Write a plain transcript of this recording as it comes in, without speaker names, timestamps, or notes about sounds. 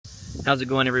How's it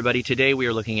going, everybody? Today we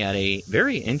are looking at a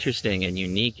very interesting and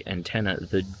unique antenna,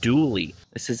 the Dually.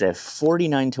 This is a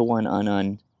 49-to-1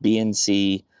 Unknown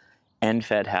BNC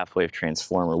end-fed half-wave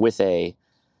transformer with a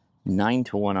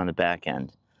 9-to-1 on the back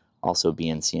end, also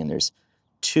BNC, and there's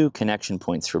two connection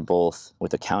points for both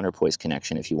with a counterpoise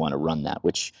connection if you want to run that,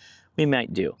 which we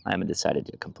might do. I haven't decided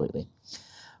yet completely.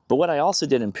 But what I also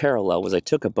did in parallel was I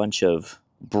took a bunch of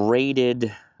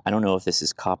braided, I don't know if this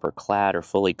is copper clad or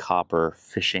fully copper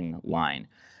fishing line.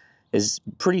 It's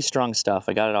pretty strong stuff.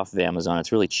 I got it off of Amazon.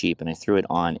 It's really cheap, and I threw it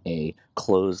on a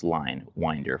clothesline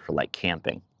winder for like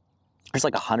camping. There's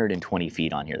like 120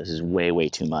 feet on here. This is way, way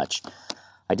too much.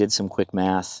 I did some quick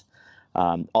math.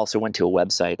 Also went to a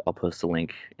website. I'll post a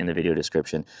link in the video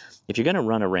description. If you're going to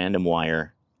run a random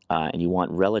wire and you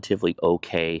want relatively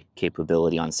okay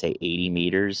capability on, say, 80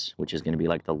 meters, which is going to be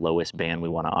like the lowest band we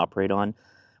want to operate on,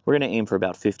 we're going to aim for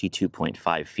about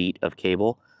 52.5 feet of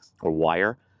cable or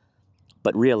wire.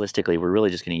 But realistically, we're really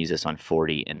just going to use this on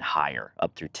 40 and higher,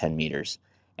 up through 10 meters.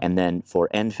 And then for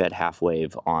end-fed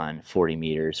half-wave on 40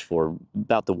 meters, for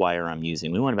about the wire I'm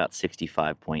using, we want about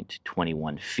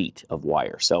 65.21 feet of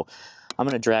wire. So I'm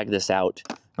going to drag this out.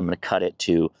 I'm going to cut it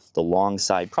to the long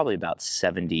side, probably about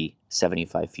 70,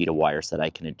 75 feet of wire so that I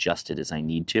can adjust it as I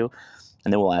need to.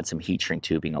 And then we'll add some heat shrink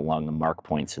tubing along the mark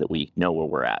points so that we know where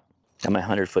we're at. Got my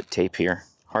 100-foot tape here.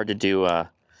 Hard to do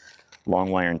long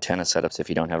wire antenna setups if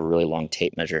you don't have a really long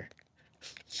tape measure.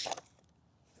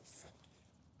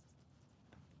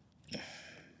 All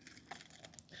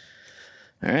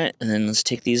right, and then let's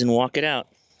take these and walk it out.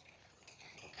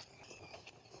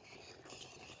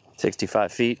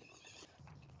 65 feet.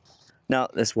 Now,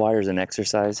 this wire is an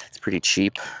exercise. It's pretty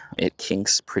cheap. It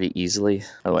kinks pretty easily.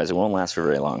 Otherwise, it won't last for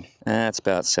very long. That's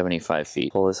about 75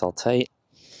 feet. Pull this all tight.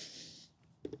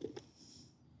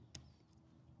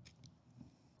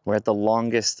 We're at the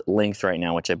longest length right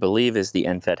now, which I believe is the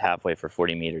end-fed halfway for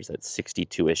 40 meters. That's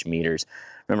 62-ish meters.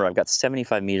 Remember, I've got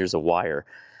 75 meters of wire,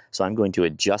 so I'm going to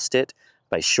adjust it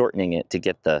by shortening it to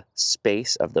get the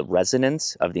space of the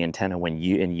resonance of the antenna when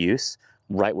in use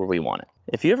right where we want it.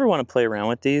 If you ever want to play around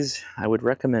with these, I would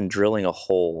recommend drilling a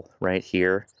hole right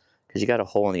here, because you got a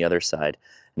hole on the other side,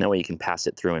 and that way you can pass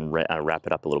it through and wrap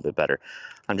it up a little bit better.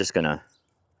 I'm just going to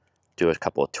do a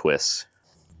couple of twists.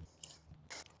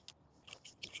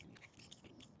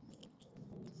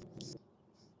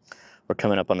 We're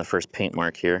coming up on the first paint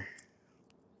mark here.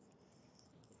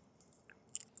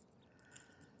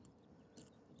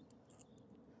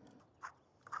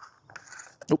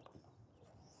 Oop.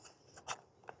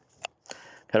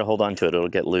 Gotta hold on to it, it'll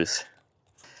get loose.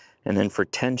 And then for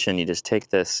tension, you just take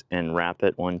this and wrap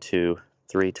it 1, 2,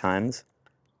 3 times,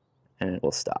 and it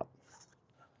will stop.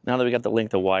 Now that we got the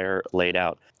length of wire laid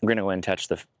out, we're gonna go ahead and attach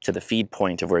to the feed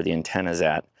point of where the antenna's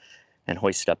at and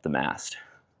hoist up the mast.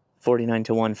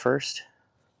 49-to-1 first.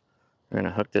 We're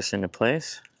going to hook this into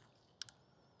place.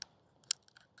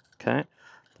 Okay. Then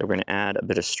we're going to add a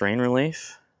bit of strain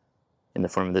relief in the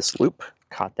form of this loop.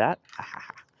 Caught that.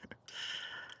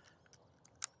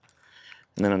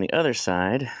 And then on the other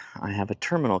side, I have a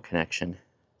terminal connection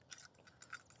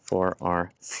for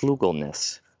our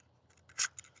flugelness.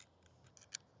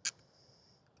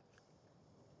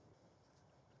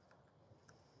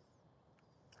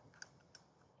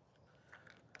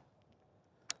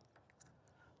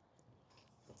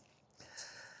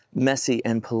 Messi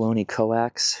and Poloni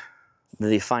coax,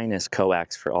 the finest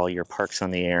coax for all your Parks on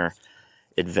the Air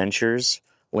adventures.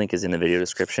 Link is in the video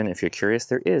description. If you're curious,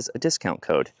 there is a discount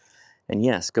code. And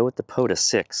yes, go with the POTA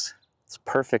 6. It's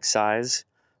perfect size,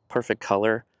 perfect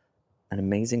color, and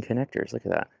amazing connectors. Look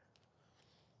at that.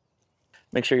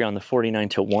 Make sure you're on the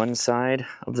 49-to-1 side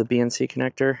of the BNC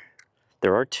connector.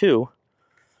 There are two.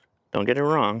 Don't get it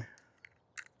wrong.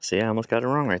 See, I almost got it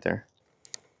wrong right there.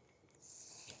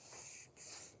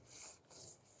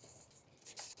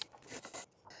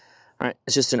 All right,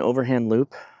 it's just an overhand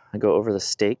loop. I go over the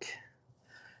stake,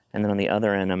 and then on the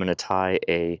other end, I'm going to tie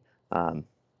a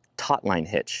taut line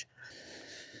hitch.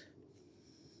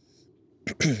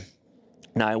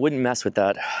 Now, I wouldn't mess with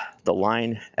the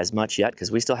line as much yet,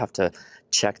 because we still have to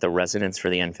check the resonance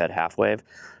for the end-fed half wave.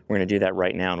 We're going to do that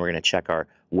right now, and we're going to check our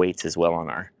weights as well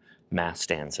on our mast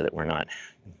stand so that we're not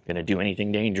going to do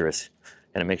anything dangerous.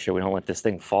 Going to make sure we don't let this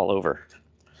thing fall over.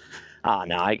 Ah,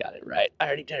 no, I got it right. I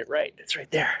already did it right. It's right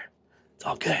there. It's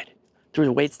all good. Threw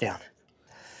the weights down.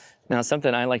 Now,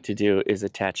 something I like to do is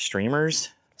attach streamers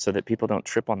so that people don't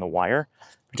trip on the wire,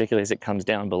 particularly as it comes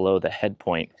down below the head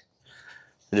point.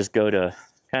 So just go to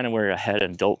kind of where a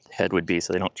adult head would be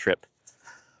so they don't trip.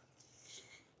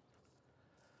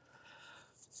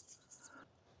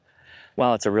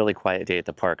 While it's a really quiet day at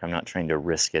the park, I'm not trying to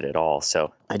risk it at all.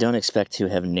 So I don't expect to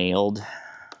have nailed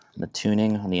the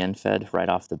tuning on the end fed right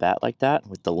off the bat like that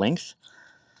with the length.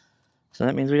 So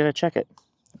that means we gotta check it.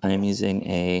 I am using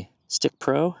a Stick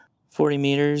Pro, 40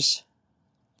 meters.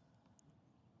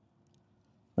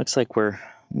 Looks like we're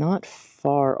not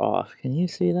far off. Can you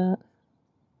see that?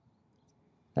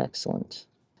 Excellent.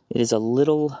 It is a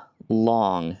little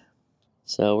long,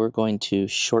 so we're going to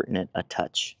shorten it a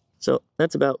touch. So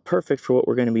that's about perfect for what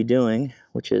we're going to be doing,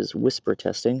 which is whisper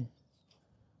testing.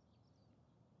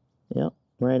 Yep,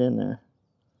 right in there.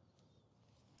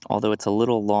 Although it's a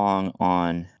little long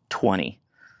on 20.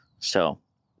 So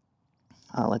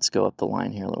let's go up the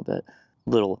line here a little bit. A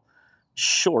little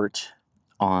short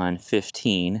on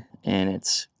 15, and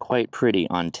it's quite pretty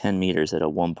on 10 meters at a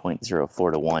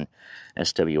 1.04 to 1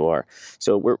 SWR.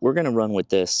 So we're going to run with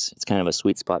this. It's kind of a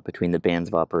sweet spot between the bands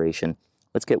of operation.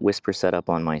 Let's get whisper set up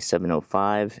on my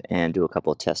 705 and do a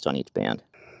couple of tests on each band.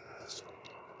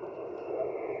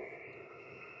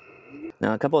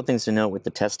 Now, a couple of things to note with the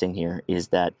testing here is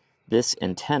that this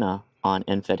antenna on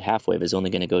end-fed half-wave is only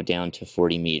going to go down to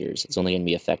 40 meters. It's only going to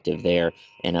be effective there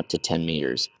and up to 10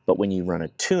 meters. But when you run a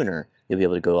tuner, you'll be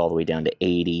able to go all the way down to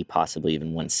 80, possibly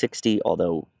even 160,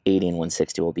 although 80 and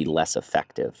 160 will be less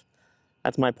effective.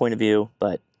 That's my point of view,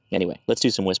 but anyway, let's do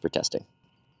some whisper testing.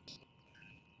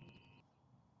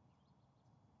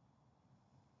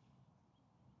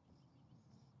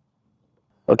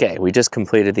 Okay, we just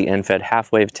completed the end-fed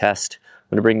half-wave test. I'm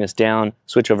going to bring this down,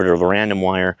 switch over to the random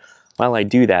wire. While I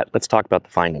do that, let's talk about the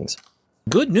findings.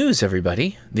 Good news,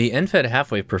 everybody. The end-fed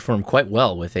half-wave performed quite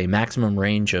well with a maximum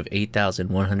range of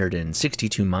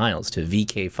 8,162 miles to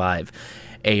VK5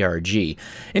 ARG.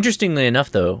 Interestingly enough,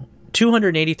 though,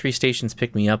 283 stations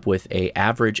picked me up with an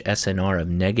average SNR of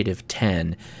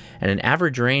 -10 and an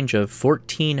average range of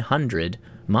 1,400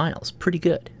 miles. Pretty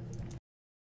good.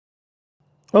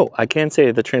 Oh, I can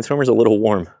say the transformer's a little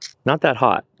warm. Not that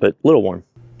hot, but a little warm.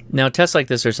 Now, tests like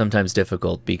this are sometimes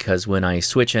difficult because when I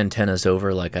switch antennas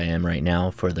over like I am right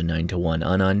now for the 9-to-1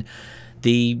 Unun,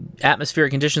 the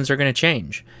atmospheric conditions are going to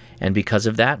change. And because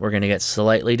of that, we're going to get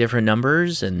slightly different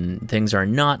numbers and things are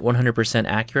not 100%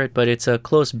 accurate, but it's a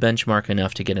close benchmark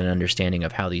enough to get an understanding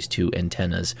of how these two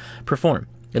antennas perform,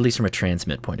 at least from a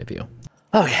transmit point of view.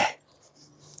 Okay,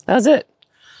 that was it.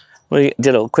 We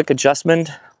did a quick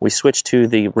adjustment. We switched to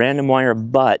the random wire,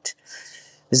 but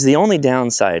this is the only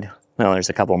downside. Well, there's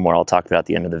a couple more I'll talk about at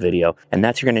the end of the video, and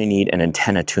that's you're going to need an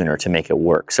antenna tuner to make it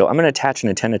work. So I'm going to attach an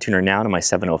antenna tuner now to my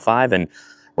 705, and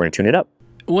we're going to tune it up.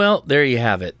 Well, there you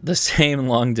have it. The same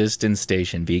long-distance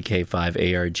station, VK5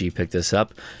 ARG, picked us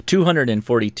up.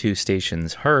 242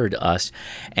 stations heard us,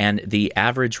 and the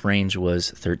average range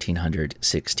was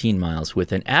 1,316 miles,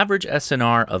 with an average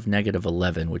SNR of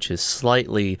 -11, which is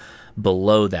slightly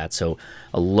below that, so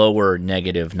a lower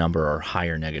negative number or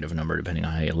higher negative number, depending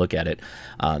on how you look at it.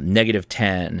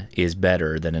 -10 is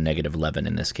better than a -11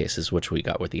 in this case, is which we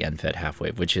got with the end-fed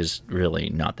half-wave, which is really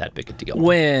not that big a deal.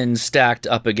 When stacked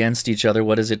up against each other,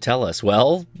 what does it tell us?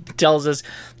 Well, it tells us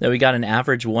that we got an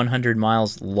average 100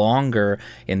 miles longer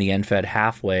in the end-fed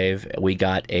half-wave. We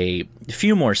got a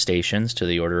few more stations, to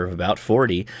the order of about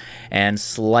 40, and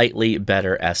slightly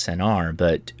better SNR,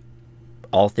 but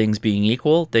all things being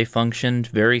equal, they functioned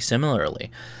very similarly.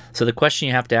 So the question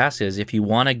you have to ask is, if you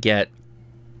want to get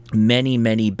many,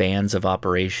 many bands of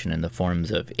operation in the forms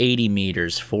of 80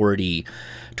 meters, 40,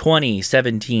 20,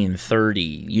 17,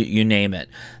 30, you name it,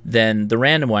 then the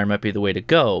random wire might be the way to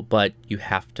go, but you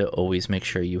have to always make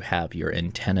sure you have your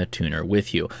antenna tuner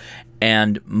with you.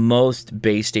 And most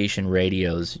base station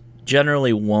radios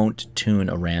generally won't tune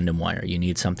a random wire. You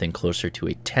need something closer to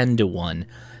a 10-to-1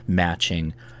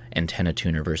 matching antenna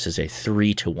tuner versus a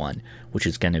 3-to-1, which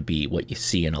is going to be what you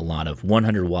see in a lot of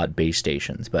 100-watt base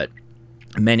stations. But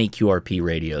many QRP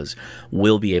radios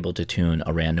will be able to tune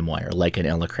a random wire, like an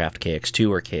Elecraft KX2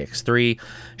 or KX3,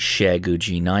 Xiegu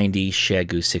G90,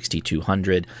 Xiegu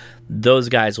 6200. Those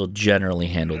guys will generally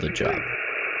handle the job. 73.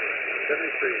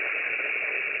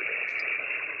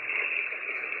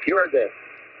 You heard this.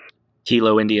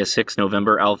 Kilo India 6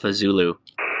 November Alpha Zulu.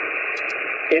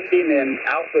 Ending in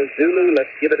Alpha Zulu. Let's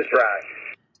give it a try.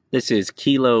 This is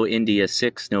Kilo India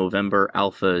 6 November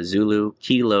Alpha Zulu.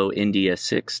 Kilo India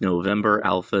 6 November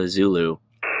Alpha Zulu.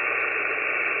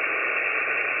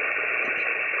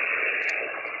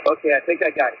 Okay, I think I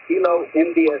got Kilo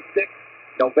India 6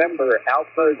 November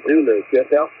Alpha Zulu.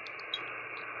 QSL?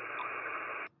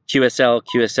 QSL,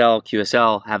 QSL,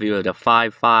 QSL. Have you at a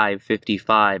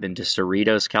 5555 into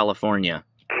Cerritos, California.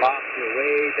 Lost your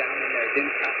way down in there.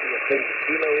 Didn't copy a thing.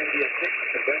 Kilo India 6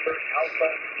 November Alpha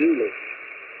Zulu.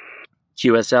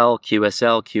 QSL,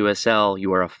 QSL, QSL,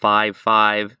 you are a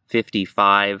 55,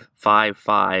 55,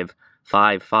 55,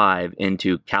 55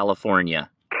 into California.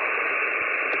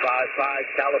 55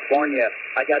 California.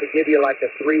 I got to give you like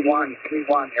a 3-1,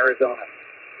 3-1 Arizona.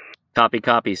 Copy,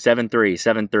 copy, 73,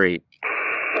 73.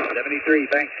 73,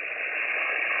 thanks.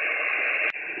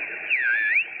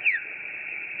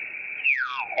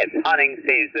 It's hunting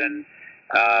season.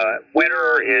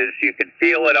 Winter is, you can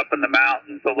feel it up in the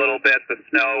mountains a little bit, the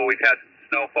snow. We've had some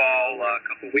snowfall a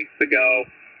couple weeks ago.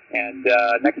 And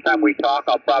next time we talk,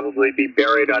 I'll probably be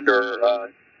buried under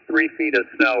 3 feet of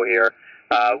snow here.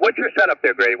 What's your setup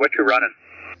there, Grady? What you running?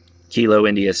 Kilo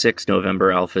India 6,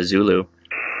 November Alpha Zulu.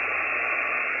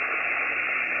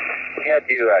 We have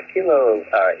you Kilo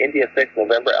India 6,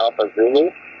 November Alpha Zulu.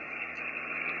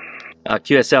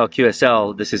 QSL,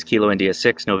 QSL, this is Kilo India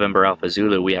 6, November Alpha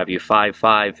Zulu. We have you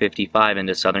 55, 55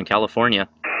 into Southern California.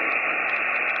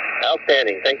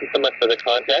 Outstanding. Thank you so much for the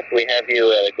contact. We have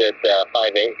you at a good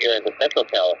 58 here in Central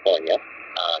California.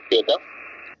 QSL.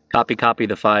 Copy, copy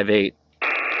the 58.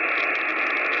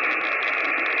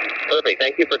 Perfect.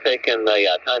 Thank you for taking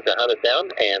the time to hunt us down.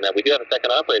 And we do have a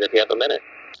second operator if you have a minute.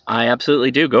 I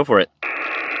absolutely do. Go for it.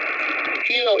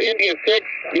 Kilo India 6,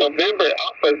 November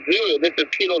Alpha Zulu. This is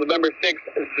Kilo November 6,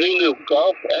 Zulu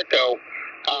Golf Echo.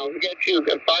 We got you at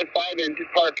 55 into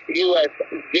Park US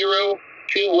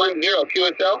 0210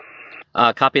 QSL.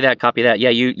 Copy that, copy that. Yeah,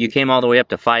 you came all the way up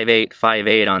to 58,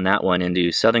 58 on that one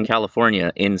into Southern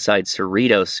California inside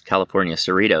Cerritos, California,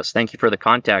 Cerritos. Thank you for the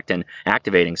contact and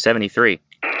activating 73.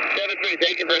 73,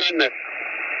 thank you for hunting us.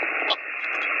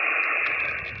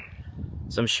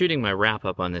 So I'm shooting my wrap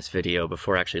up on this video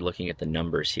before actually looking at the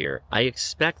numbers here. I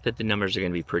expect that the numbers are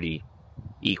going to be pretty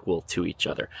equal to each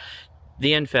other.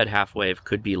 The end-fed half-wave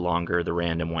could be longer, the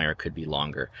random wire could be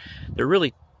longer. There are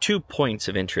really 2 points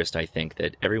of interest, I think,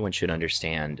 that everyone should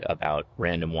understand about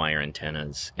random wire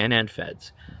antennas and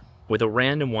end-feds. With a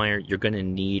random wire, you're going to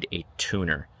need a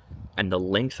tuner. And the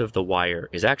length of the wire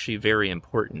is actually very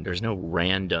important. There's no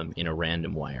random in a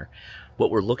random wire. What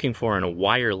we're looking for in a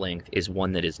wire length is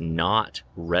one that is not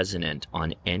resonant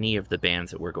on any of the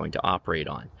bands that we're going to operate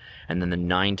on. And then the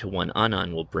 9-to-1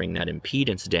 unon will bring that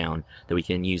impedance down that we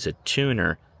can use a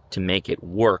tuner to make it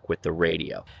work with the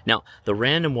radio. Now, the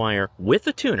random wire with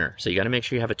a tuner, so you got to make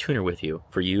sure you have a tuner with you.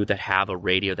 For you that have a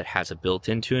radio that has a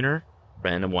built-in tuner,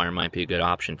 random wire might be a good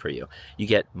option for you. You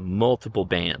get multiple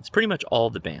bands, pretty much all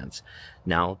the bands.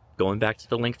 Now, going back to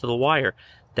the length of the wire,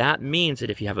 that means that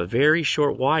if you have a very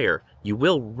short wire, you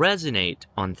will resonate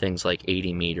on things like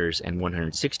 80 meters and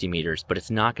 160 meters, but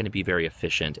it's not going to be very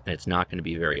efficient and it's not going to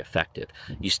be very effective.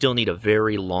 You still need a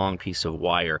very long piece of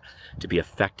wire to be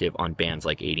effective on bands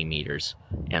like 80 meters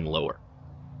and lower.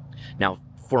 Now,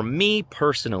 for me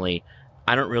personally,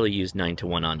 I don't really use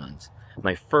 9-to-1 unons.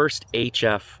 My first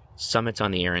HF Summits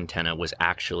on the Air antenna was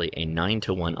actually a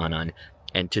 9-to-1 unon.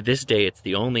 And to this day, it's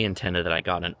the only antenna that I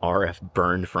got an RF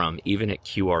burn from, even at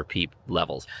QRP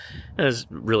levels. It was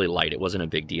really light. It wasn't a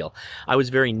big deal. I was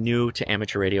very new to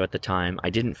amateur radio at the time. I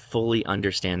didn't fully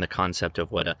understand the concept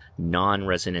of what a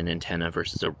non-resonant antenna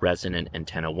versus a resonant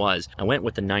antenna was. I went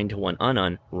with the 9-to-1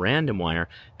 unon random wire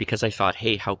because I thought,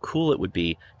 hey, how cool it would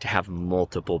be to have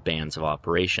multiple bands of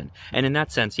operation. And in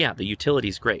that sense, yeah, the utility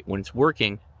is great. When it's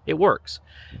working, it works.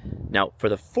 Now, for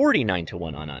the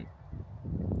 49-to-1 unon,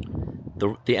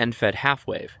 the end-fed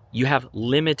half-wave, you have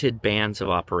limited bands of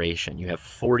operation. You have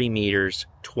 40 meters,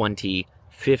 20,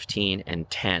 15, and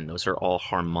 10. Those are all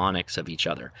harmonics of each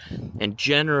other. And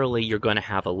generally, you're going to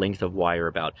have a length of wire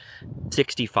about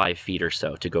 65 feet or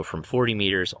so to go from 40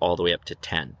 meters all the way up to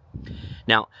 10.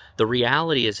 Now, the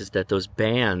reality is that those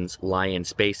bands lie in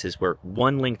spaces where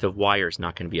one length of wire is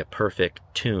not going to be a perfect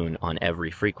tune on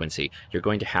every frequency. You're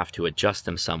going to have to adjust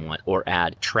them somewhat or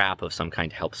add trap of some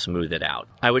kind to help smooth it out.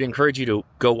 I would encourage you to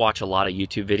go watch a lot of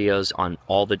YouTube videos on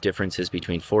all the differences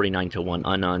between 49-to-1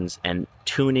 unons and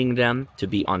tuning them to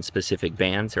be on specific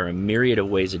bands. There are a myriad of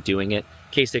ways of doing it.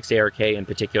 K6ARK in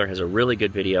particular has a really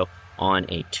good video on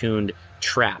a tuned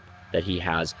trap that he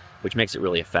has, which makes it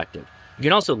really effective. You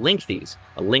can also link these,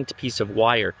 a linked piece of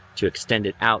wire to extend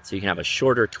it out so you can have a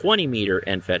shorter 20-meter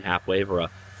end-fed half-wave or a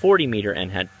 40-meter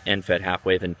end-fed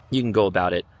half-wave, and you can go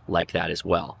about it like that as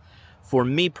well. For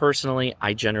me personally,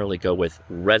 I generally go with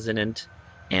resonant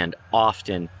and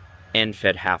often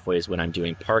end-fed half-waves when I'm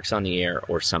doing parks on the air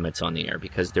or summits on the air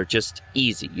because they're just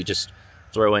easy. You just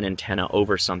throw an antenna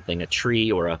over something, a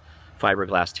tree or a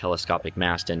fiberglass telescopic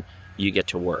mast, and you get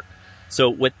to work. So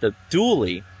with the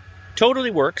dually,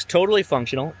 totally works, totally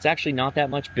functional. It's actually not that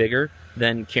much bigger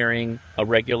than carrying a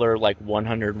regular like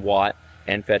 100 watt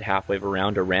end-fed half-wave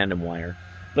around a random wire.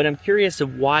 But I'm curious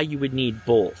of why you would need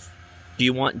both. Do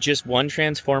you want just one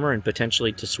transformer and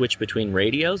potentially to switch between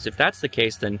radios? If that's the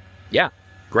case, then yeah,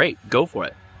 great, go for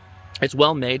it. It's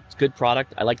well made, it's good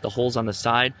product. I like the holes on the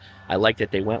side. I like that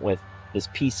they went with this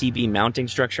PCB mounting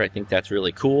structure. I think that's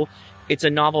really cool. It's a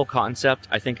novel concept.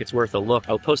 I think it's worth a look.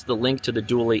 I'll post the link to the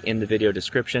dually in the video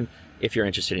description if you're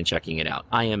interested in checking it out.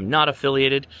 I am not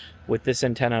affiliated with this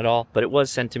antenna at all, but it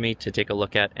was sent to me to take a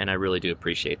look at, and I really do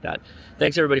appreciate that.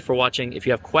 Thanks everybody for watching. If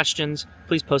you have questions,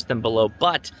 please post them below,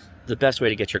 but the best way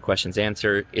to get your questions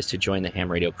answered is to join the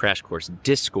Ham Radio Crash Course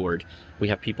Discord. We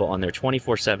have people on there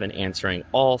 24/7 answering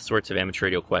all sorts of amateur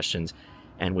radio questions,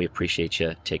 and we appreciate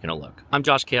you taking a look. I'm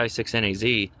Josh,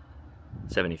 KI6NAZ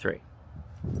 73.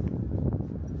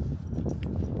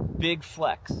 Big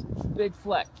flex. Big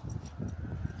flex.